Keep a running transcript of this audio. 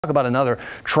Talk about another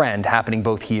trend happening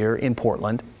both here in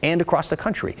Portland and across the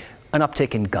country, an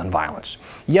uptick in gun violence.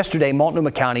 Yesterday,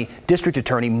 Multnomah County District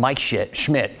Attorney Mike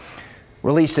Schmidt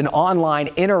released an online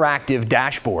interactive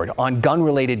dashboard on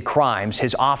gun-related crimes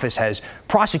his office has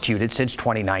prosecuted since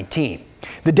 2019.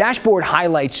 The dashboard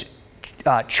highlights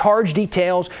charge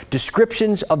details,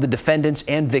 descriptions of the defendants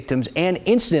and victims, and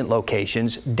incident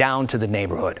locations down to the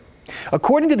neighborhood.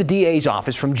 According to the DA's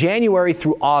office, from January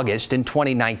through August in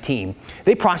 2019,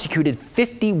 they prosecuted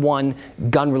 51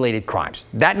 gun-related crimes.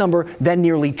 That number then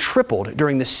nearly tripled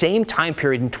during the same time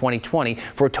period in 2020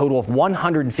 for a total of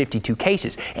 152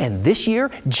 cases. And this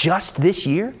year, just this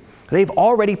year, they've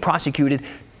already prosecuted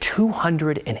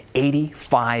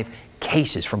 285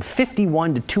 cases, from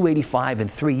 51 to 285 in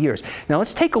 3 years. Now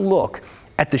let's take a look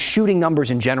at the shooting numbers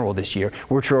in general this year,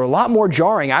 which are a lot more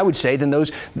jarring, I would say, than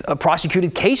those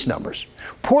prosecuted case numbers.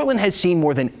 Portland has seen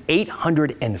more than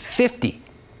 850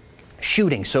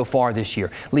 shootings so far this year,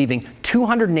 leaving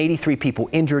 283 people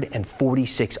injured and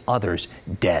 46 others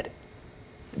dead.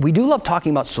 We do love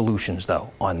talking about solutions, though,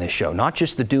 on this show, not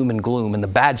just the doom and gloom and the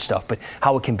bad stuff, but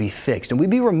how it can be fixed. And we'd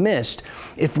be remiss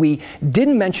if we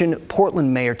didn't mention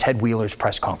Portland Mayor Ted Wheeler's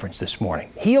press conference this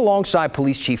morning. He, alongside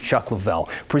Police Chief Chuck Lovell,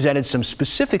 presented some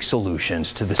specific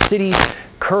solutions to the city's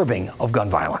curbing of gun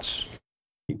violence.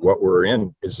 What we're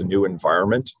in is a new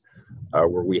environment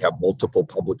where we have multiple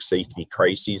public safety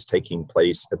crises taking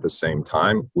place at the same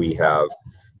time. We have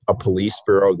a police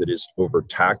bureau that is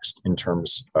overtaxed in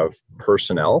terms of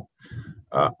personnel.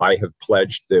 I have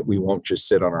pledged that we won't just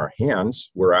sit on our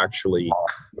hands. We're actually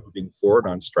moving forward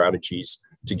on strategies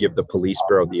to give the police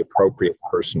bureau the appropriate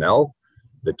personnel,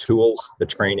 the tools, the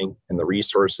training, and the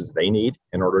resources they need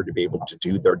in order to be able to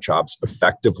do their jobs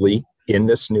effectively in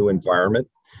this new environment.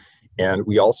 And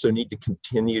we also need to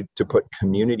continue to put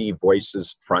community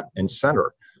voices front and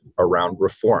center around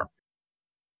reform.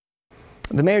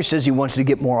 The mayor says he wants to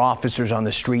get more officers on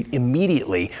the street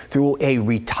immediately through a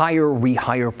retire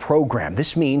rehire program.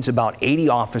 This means about 80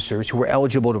 officers who were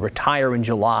eligible to retire in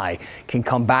July can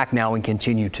come back now and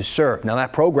continue to serve. Now,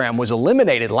 that program was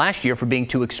eliminated last year for being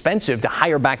too expensive to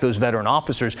hire back those veteran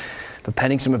officers. But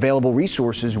pending some available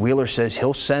resources, Wheeler says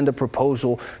he'll send a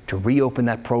proposal to reopen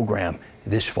that program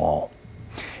this fall.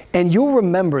 And you'll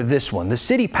remember this one. The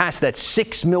city passed that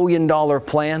 $6 million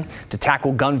plan to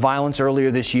tackle gun violence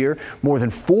earlier this year. More than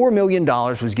 $4 million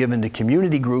was given to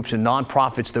community groups and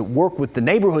nonprofits that work with the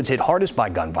neighborhoods hit hardest by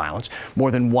gun violence.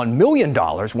 More than $1 million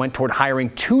went toward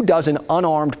hiring 24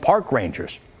 unarmed park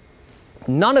rangers.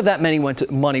 None of that money went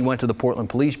to the Portland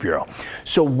Police Bureau.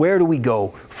 So where do we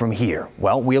go from here?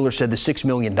 Well, Wheeler said the $6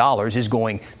 million is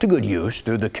going to good use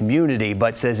through the community,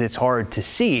 but says it's hard to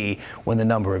see when the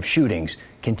number of shootings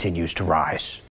continues to rise.